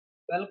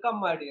Welcome,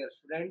 my dear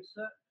students.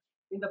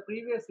 In the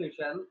previous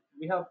session,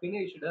 we have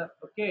finished the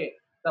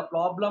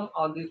problem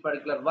on this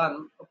particular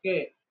one.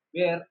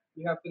 Where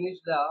we have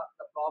finished the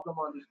problem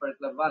on this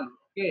particular one.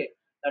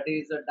 That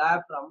is a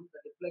diaphragm, the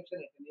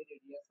deflection at any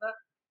radius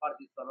for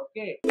this one.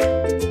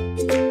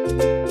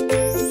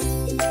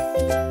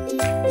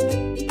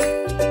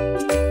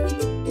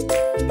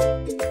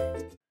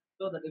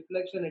 So the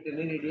deflection at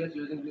any radius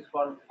using this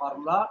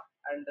formula,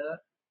 and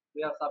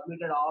we have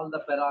submitted all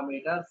the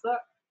parameters.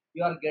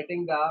 You are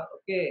getting the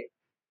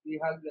we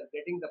are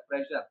getting the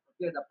pressure.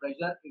 The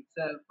pressure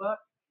itself.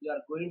 You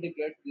are going to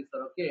get this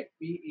one. P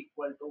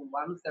equal to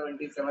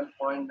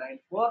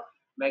 177.94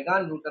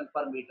 mega Newton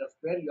per meter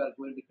square. You are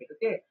going to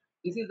get.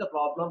 This is the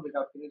problem we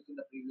have finished in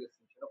the previous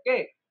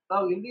session.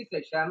 Now in this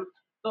session,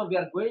 so we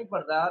are going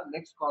for the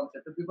next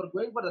concept. Before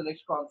going for the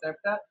next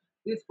concept,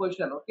 this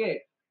question. The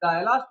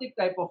elastic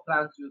type of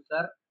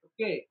transducer,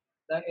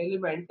 the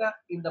element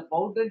in the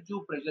Bourdon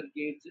tube pressure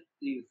gauge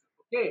is,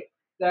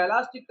 the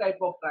elastic type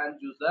of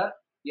transducer,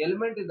 the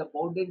element in the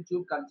Bourdon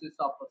tube consists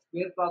of a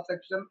square cross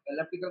section,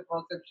 elliptical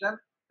cross section,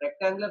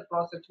 rectangular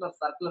cross section, or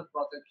circular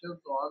cross section.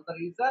 So answer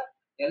is a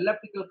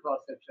elliptical cross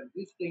section.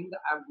 This thing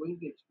I am going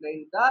to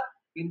explain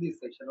in this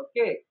session.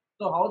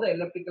 So how the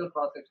elliptical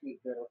cross section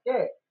is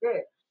there.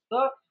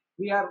 So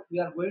we are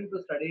going to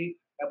study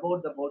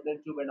about the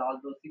Bourdon tube and all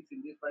those things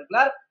in this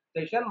particular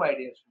session, my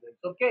dear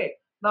students.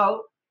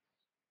 Now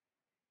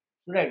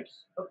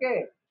students,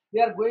 we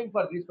are going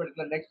for this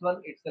particular next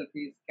one itself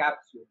is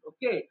capsule.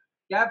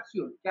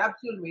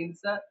 Capsule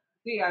means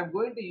see, I'm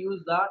going to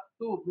use the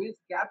two, means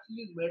capsule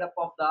is made up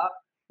of the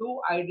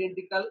two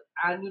identical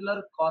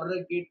annular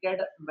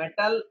corrugated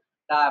metal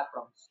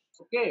diaphragms,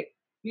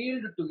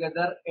 filled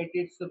together at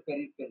its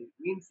periphery.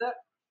 Means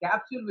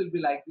capsule will be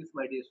like this,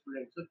 my dear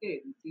students. This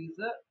is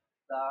the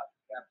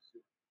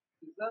capsule.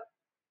 This is a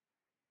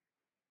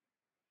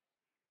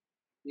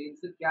means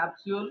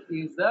capsule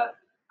is the,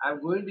 I'm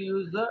going to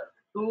use the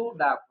two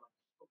diaphragms.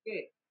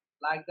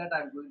 Like that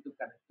I'm going to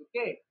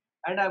connect.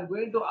 And I'm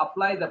going to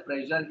apply the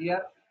pressure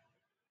here,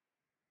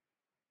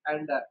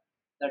 and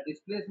the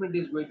displacement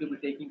is going to be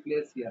taking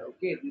place here.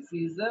 This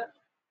is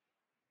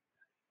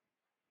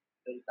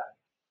delta.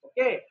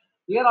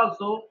 Here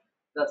also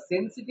the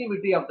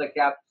sensitivity of the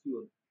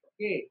capsule,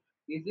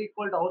 is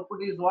equal to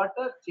output is what,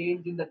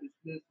 change in the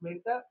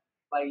displacement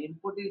by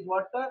input is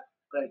what,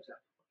 pressure.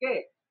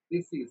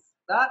 This is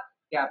the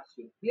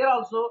capsule. Here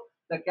also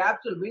the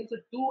capsule means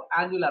two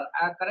annular,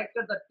 I have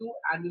corrected the two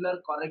annular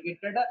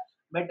corrugated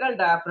metal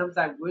diaphragms.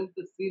 I'm going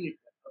to seal it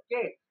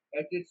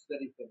at its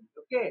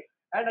periphery.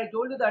 And I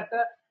told you that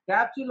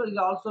capsule is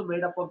also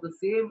made up of the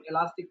same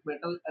elastic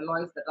metal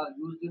alloys that are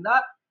used in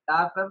the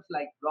diaphragms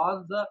like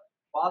bronze,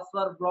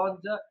 phosphor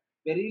bronze,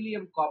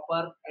 beryllium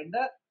copper, and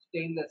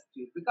stainless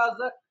steel, because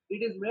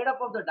it is made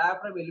up of the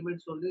diaphragm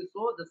elements only.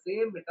 So the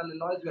same metal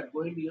alloys we are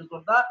going to use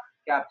for the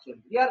capsule.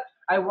 Here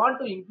I want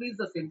to increase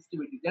the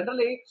sensitivity.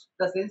 Generally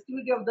the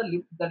sensitivity of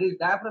the that is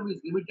diaphragm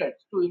is limited.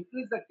 To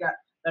increase the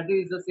that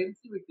is the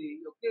sensitivity,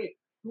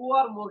 two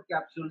or more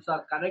capsules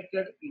are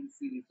connected in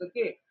series.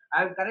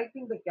 I am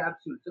connecting the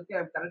capsules. I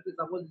am connecting,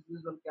 suppose this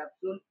is one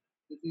capsule,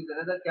 this is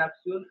another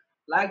capsule.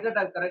 Like that,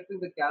 I'm connecting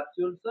the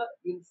capsules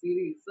in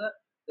series.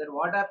 Then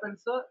what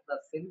happens? The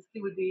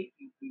sensitivity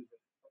increases.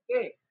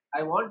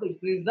 I want to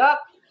increase the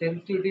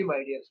sensitivity,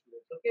 my dear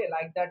students.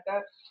 Like that,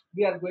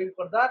 we are going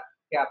for the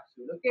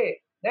capsule.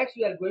 Next,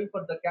 we are going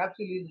for the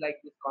capsule is like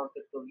this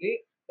concept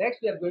only.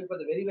 Next, we are going for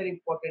the very very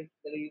important.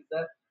 There is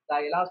the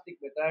elastic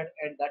method,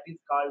 and that is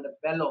called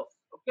bellows.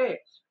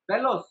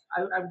 Bellows.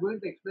 I'm going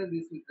to explain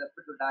this with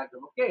respect to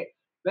diagram.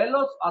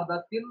 Bellows are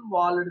the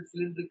thin-walled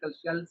cylindrical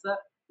shells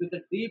with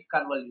a deep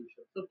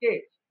convolution.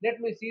 Let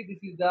me see.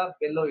 This is the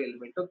bellow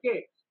element.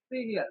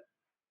 See here.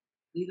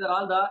 These are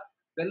all the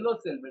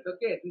bellows element.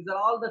 These are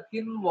all the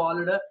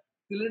thin-walled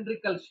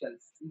cylindrical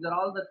shells. These are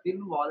all the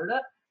thin-walled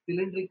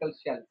cylindrical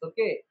shells.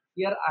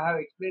 Here I have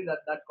explained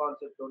that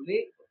concept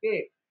only.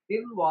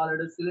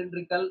 Thin-walled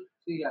cylindrical.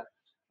 See here.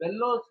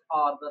 Bellows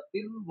are the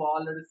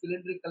thin-walled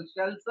cylindrical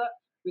shells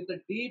with a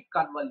deep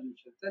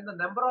convolutions, and the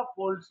number of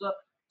folds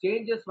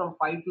changes from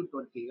 5 to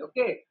 20.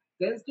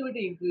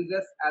 Sensitivity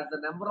increases as the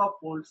number of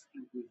folds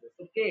increases.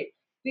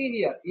 See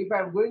here, if I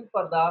am going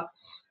for the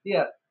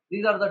here,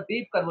 these are the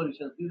deep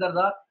convolutions. These are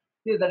the,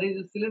 see, that is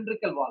the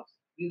cylindrical walls.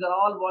 These are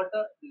all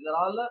water. These are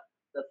all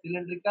the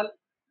cylindrical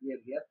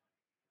here.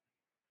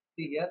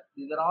 See here,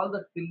 these are all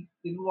the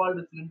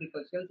thin-walled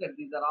cylindrical shells, and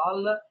these are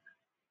all the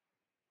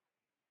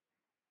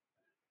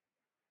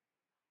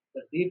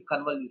deep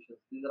convolutions.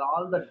 These are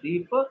all the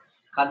deep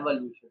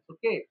convolutions.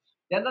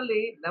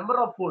 Generally, number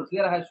of folds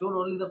here I have shown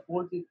only the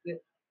folds. Is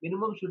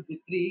minimum should be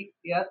 3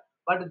 here,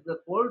 but the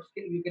folds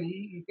you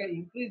can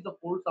increase the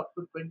folds up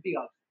to 20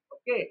 also.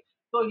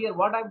 So here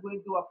what I'm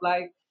going to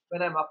apply,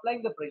 when I'm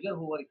applying the pressure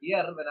over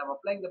here,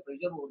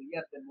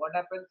 then what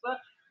happens?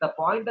 The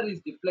pointer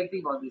is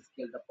deflecting on the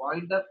scale. The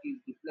pointer is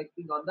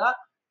deflecting on the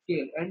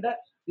scale, and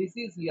this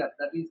is here.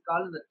 That is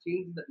called the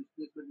change in the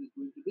displacement is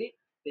going to be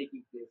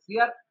taking place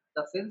here.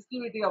 the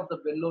sensitivity of the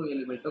bellow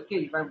element.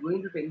 Okay, if I'm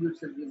going to tell you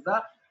itself is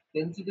the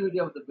sensitivity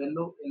of the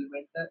bellow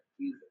element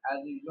is as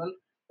usual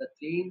the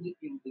change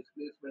in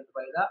displacement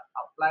by the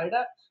applied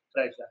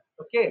pressure.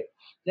 Okay,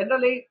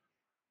 generally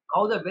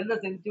how the when the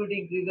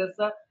sensitivity increases,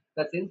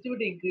 the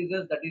sensitivity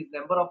increases. That is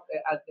number of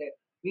as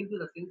means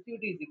the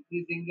sensitivity is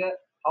increasing.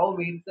 How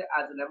means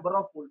as the number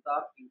of folds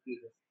are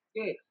increases.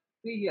 Okay,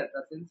 see here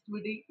the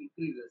sensitivity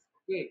increases.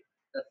 Okay,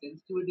 the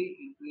sensitivity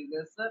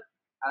increases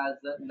as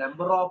the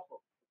number of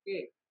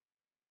okay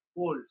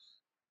folds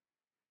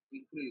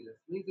increases.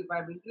 Means if I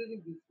am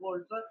increasing this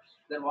volts,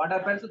 then what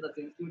happens? The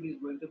sensitivity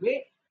is going to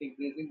be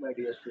increasing, my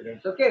dear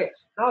students. Okay.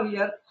 Now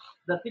here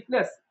the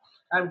thickness.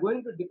 I am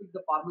going to depict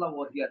the formula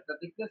over here. The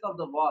thickness of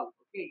the wall.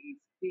 Okay, is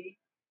T.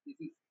 This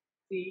is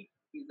C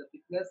is the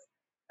thickness,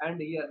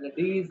 and here the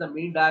D is the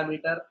mean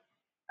diameter,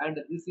 and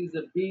this is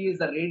the B is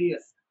the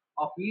radius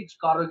of each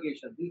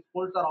corrugation. These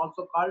folds are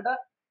also called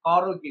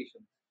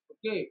corrugation.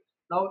 Okay.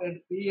 Now and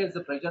P is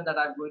the pressure that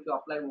I am going to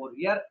apply over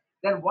here.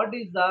 Then what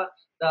is the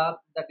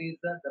that is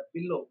the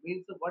pillow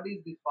means what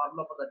is this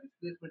formula for the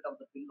displacement of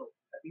the pillow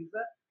that is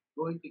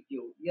going to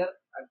give here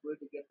I'm going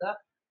to get the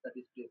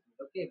displacement.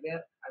 Okay,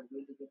 where I'm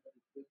going to get the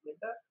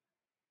displacement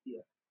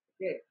here.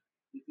 Okay,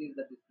 this is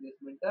the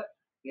displacement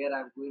where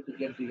I'm going to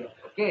get here.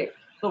 Okay,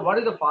 so what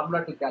is the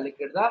formula to calculate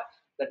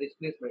the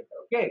displacement?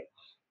 Okay,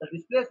 the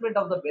displacement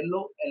of the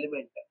bellow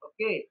element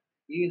okay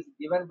is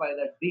given by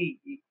the D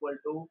equal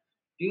to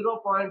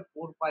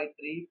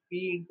 0.453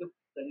 P into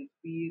that is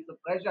P is the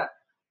pressure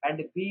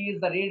and B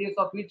is the radius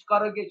of each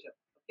corrugation.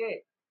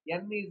 Okay,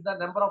 N is the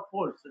number of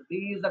folds,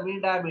 D is the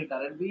mean diameter,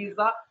 and B is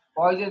the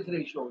Poisson's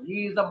ratio,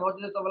 E is the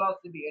modulus of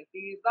velocity, and T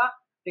is the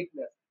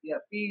thickness.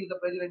 Here, P is the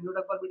pressure in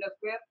Newton per meter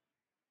square,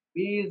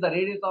 B is the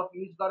radius of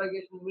each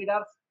corrugation in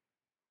meters,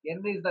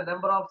 N is the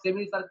number of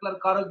semicircular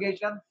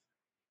corrugations,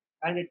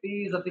 and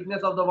T is the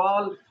thickness of the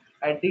wall,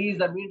 and D is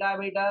the mean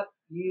diameter,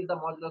 E is the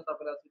modulus of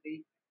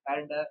velocity,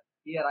 and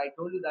here I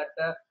told you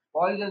that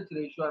Poisson's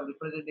ratio I am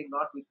representing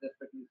not with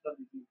respect to this one,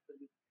 this is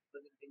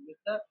representing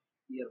with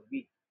here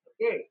V.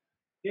 Okay,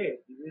 okay,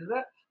 this is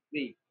the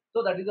V.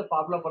 So that is the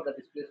formula for the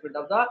displacement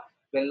of the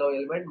bellow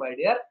element, my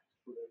dear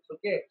students.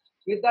 Okay,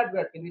 with that we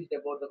are finished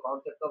about the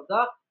concept of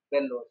the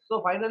bellows.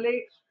 So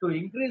finally, to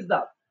increase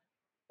the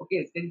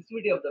okay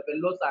sensitivity of the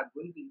bellows, I'm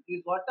going to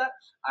increase what?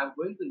 I'm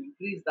going to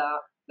increase the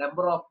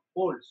number of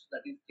folds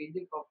that is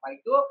changing from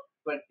 5 to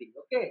 20.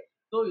 Okay,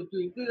 so to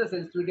increase the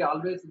sensitivity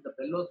always in the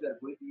bellows we are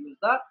going to use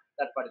the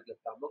that particular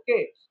term.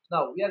 Okay,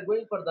 now we are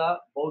going for the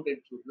Bourdon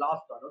tube,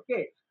 last one.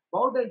 Okay,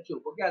 Bourdon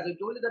tube. Okay, as I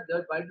told you that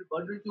the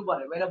Bourdon tube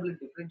are available in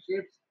different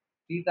shapes,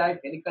 C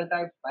type, helical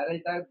type, spiral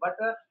type, but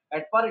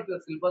at part of your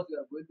syllabus you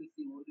are going to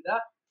see only the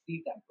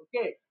C type.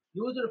 Okay,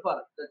 used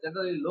for the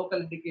generally local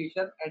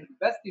indication and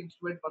best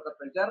instrument for the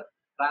pressure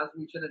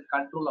transmission and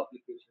control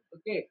applications.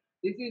 Okay,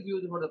 this is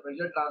used for the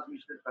pressure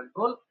transmission and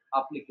control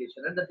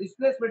application. And the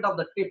displacement of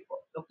the tip.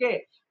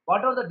 Okay,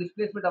 what are the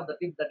displacement of the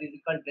tip? That is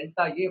called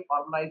delta A.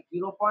 Formula is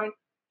 0.05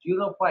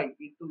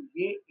 into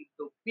A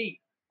into P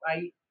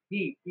by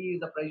E. P is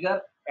the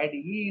pressure and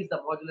E is the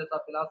modulus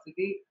of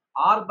velocity.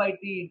 R by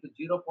T into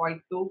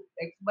 0.2,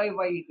 X by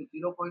Y into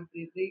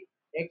 0.33,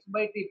 X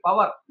by T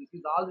power. This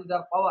is all these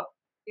are power.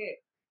 Okay,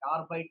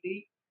 R by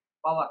T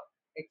power,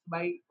 X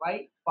by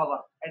Y power,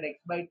 and X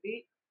by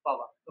T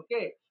power.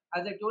 Okay,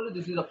 as I told you,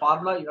 this is a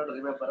formula you have to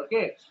remember.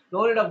 Okay,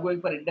 no need of going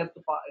for in-depth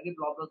any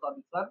problems on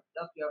this one.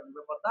 Just you have to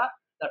remember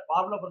that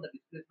formula for the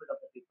displacement of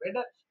the tip.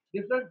 And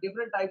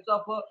different types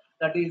of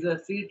that is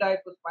C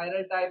type,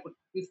 spiral type,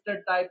 twisted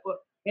type,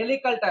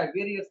 helical type,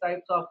 various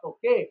types of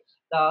okay.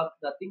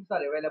 The things are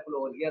available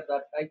over here.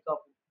 The types of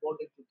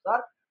Bourdon tubes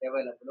are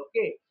available.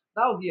 Okay,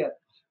 now here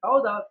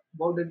how the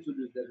Bourdon tube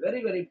is there.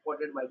 Very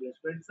important, my dear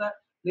friends.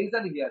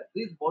 Listen here.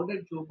 This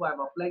Bourdon tube, I am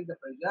applying the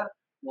pressure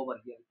over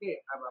here. Okay,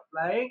 I am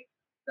applying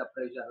the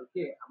pressure.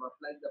 Okay, I am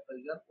applying the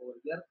pressure over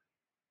here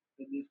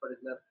in this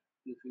particular.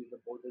 This is the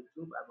Bourdon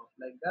tube. I am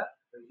applying the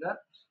pressure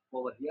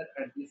over here,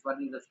 and this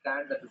one is the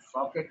stand that is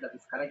socket that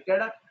is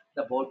connected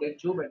the Bourdon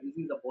tube, and this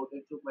is the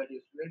Bourdon tube, my dear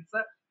students.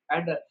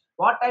 And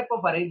what type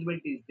of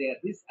arrangement is there?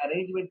 This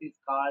arrangement is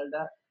called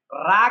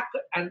rack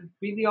and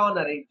pinion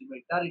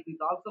arrangement, or it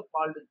is also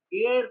called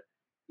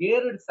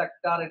geared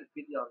sector and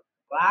pinion.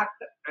 Rack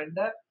and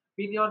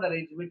pinion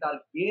arrangement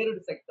or geared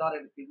sector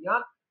and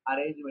pinion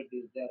arrangement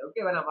is there.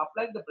 Okay, when I'm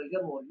applying the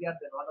pressure over here,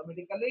 then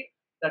automatically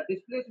the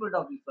displacement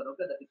of this one,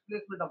 okay, the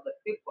displacement of the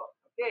tip,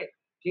 okay,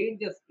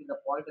 changes in the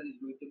pointer is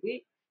going to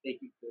be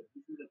taking place.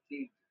 This is a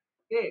change.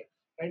 Okay,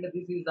 and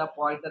this is the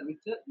pointer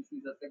which this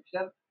is a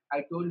section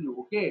I told you.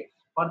 Okay,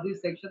 for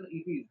this section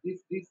it is this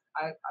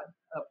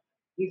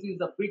is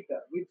the bit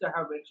which I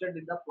have mentioned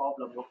in the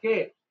problem.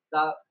 Okay,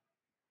 the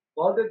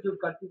Boundary tube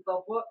consists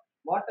of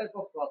what type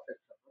of cross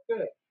section?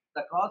 Okay,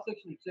 the cross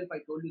section itself,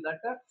 I told you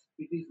that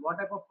it is what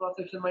type of cross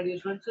section, my dear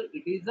students?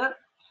 It is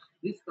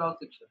this cross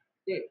section.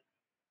 Okay,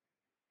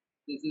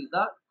 this is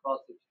the cross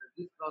section.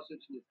 This cross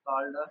section is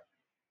called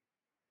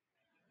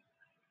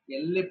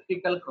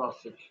elliptical cross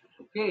section.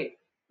 Okay,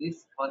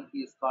 this one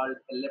is called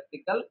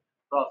elliptical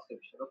cross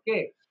section.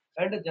 Okay,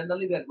 and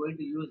generally we are going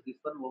to use this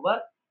one over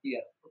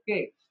here.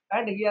 Okay,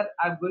 and here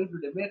I'm going to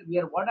demand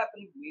here what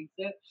happening means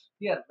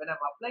here when I'm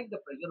applying the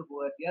pressure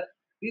over here,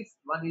 this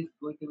one is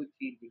going to be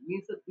changing,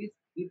 means that this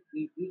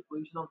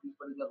position of this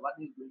particular one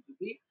is going to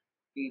be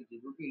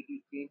changing. Okay, it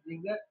is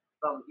changing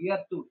from here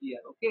to here.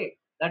 Okay,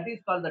 that is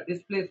called the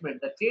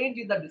displacement, the change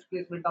in the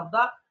displacement of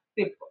the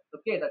tip.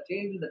 Okay, the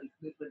change in the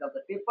displacement of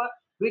the tip,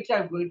 which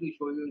I'm going to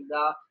show you in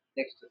the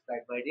next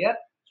slide, my dear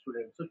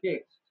students.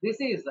 Okay, this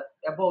is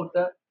about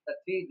the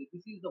change.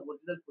 This is the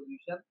original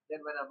position. Then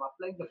when I'm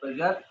applying the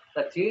pressure,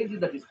 the change in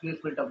the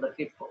displacement of the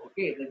tip.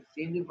 Okay, then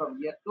changing from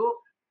here to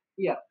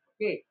here.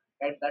 Okay,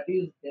 and that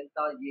is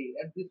delta A.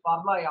 And this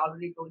formula I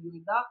already told you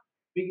in the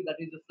big, that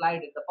is the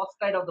slide, the first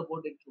slide of the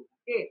Bourdon tube.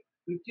 Okay,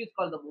 which is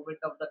called the movement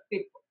of the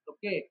tip.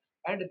 Okay,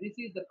 and this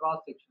is the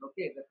cross section.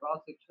 Okay, the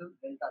cross section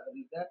delta, that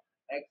is the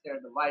X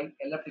and Y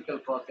elliptical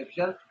cross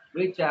section,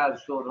 which I have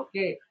shown.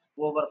 Okay,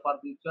 over for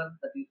this one,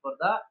 that is for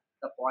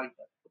the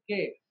pointer.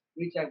 Okay,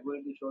 which I'm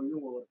going to show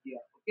you over here.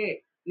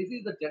 Okay, this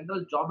is the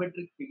general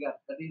geometric figure,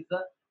 that is the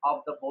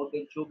of the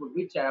Bourdon tube,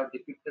 which I have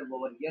depicted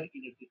over here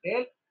in a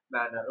detailed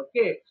manner.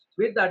 Okay,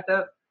 with that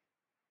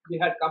we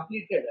had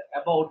completed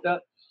about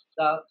the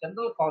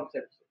general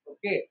concepts,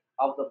 okay,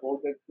 of the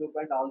Bourdon tube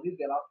and all these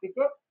elastic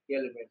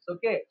elements.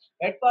 Okay,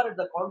 as far as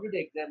the concrete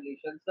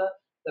examinations,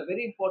 the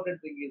very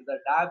important thing is the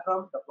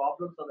diaphragm, the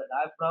problems of the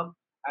diaphragm,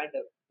 and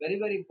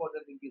very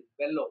important thing is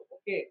bellow.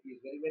 Okay, is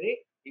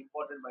very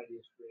important, my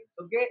dear students.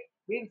 Okay,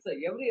 means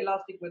every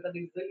elastic method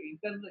is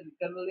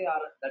internally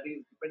or that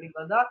is depending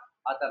on the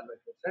other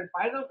methods. And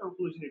final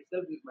conclusion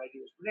itself is, my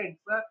dear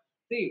students,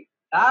 see,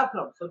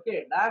 diaphragms.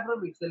 Okay,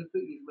 diaphragm itself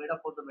is made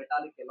up of the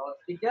metallic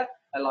elastic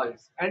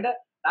alloys, and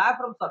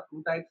diaphragms are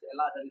two types,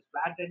 that is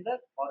flat and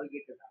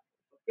corrugated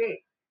diaphragms.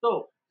 Okay,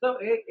 so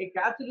a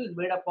capsule is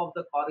made up of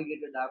the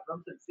corrugated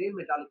diaphragms and same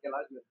metallic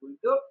alloys we are going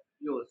to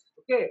use.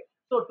 Okay,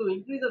 so to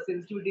increase the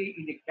sensitivity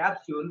in a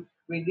capsule,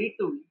 we need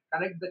to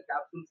connect the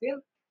capsules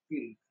in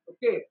series.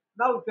 Okay,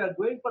 now if you are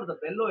going for the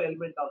bellow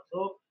element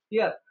also,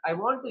 here I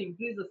want to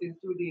increase the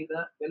sensitivity in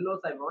the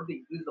bellows, I want to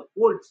increase the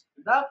volts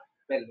in the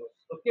bellows.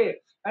 Okay,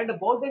 and the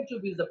Bourdon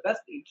tube is the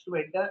best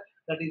instrument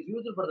that is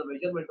used for the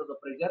measurement of the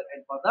pressure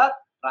and for the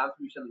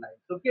transmission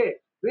lines. Okay,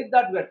 with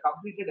that we have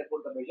completed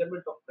about the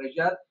measurement of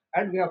pressure,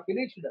 and we have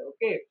finished,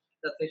 okay,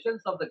 the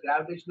sessions of the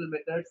gravitational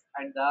methods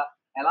and the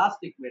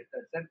elastic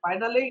methods. And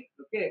finally,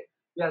 okay,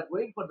 we are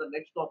going for the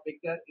next topic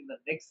in the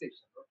next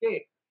session.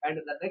 Okay, and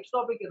in the next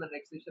topic in the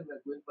next session we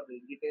are going for the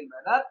in detail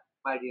manner,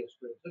 my dear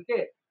students.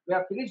 Okay, we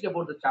have finished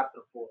about the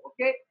chapter 4.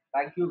 Okay,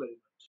 thank you very much.